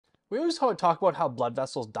We always talk about how blood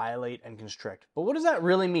vessels dilate and constrict, but what does that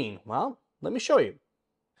really mean? Well, let me show you.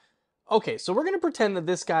 Okay, so we're going to pretend that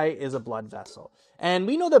this guy is a blood vessel. And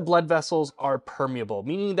we know that blood vessels are permeable,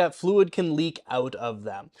 meaning that fluid can leak out of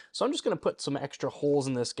them. So I'm just going to put some extra holes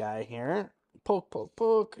in this guy here. Poke, poke,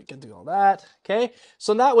 poke, get to all that, okay?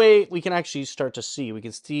 So that way we can actually start to see. We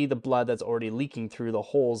can see the blood that's already leaking through the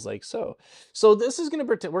holes like so. So this is going to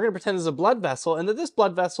pretend, we're going to pretend this is a blood vessel and that this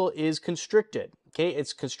blood vessel is constricted, okay?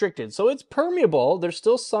 It's constricted, so it's permeable. There's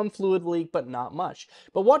still some fluid leak, but not much.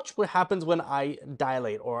 But watch what happens when I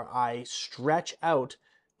dilate or I stretch out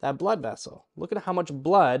that blood vessel. Look at how much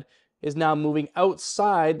blood is now moving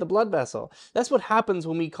outside the blood vessel. That's what happens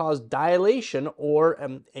when we cause dilation or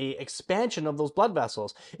a expansion of those blood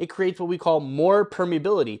vessels. It creates what we call more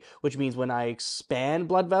permeability, which means when I expand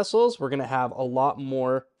blood vessels, we're going to have a lot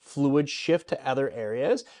more fluid shift to other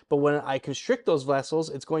areas. But when I constrict those vessels,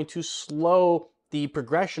 it's going to slow the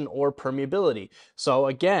progression or permeability. So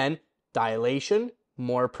again, dilation,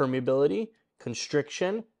 more permeability,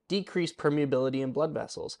 constriction, decreased permeability in blood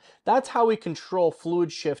vessels. That's how we control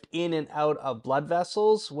fluid shift in and out of blood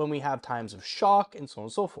vessels when we have times of shock and so on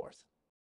and so forth.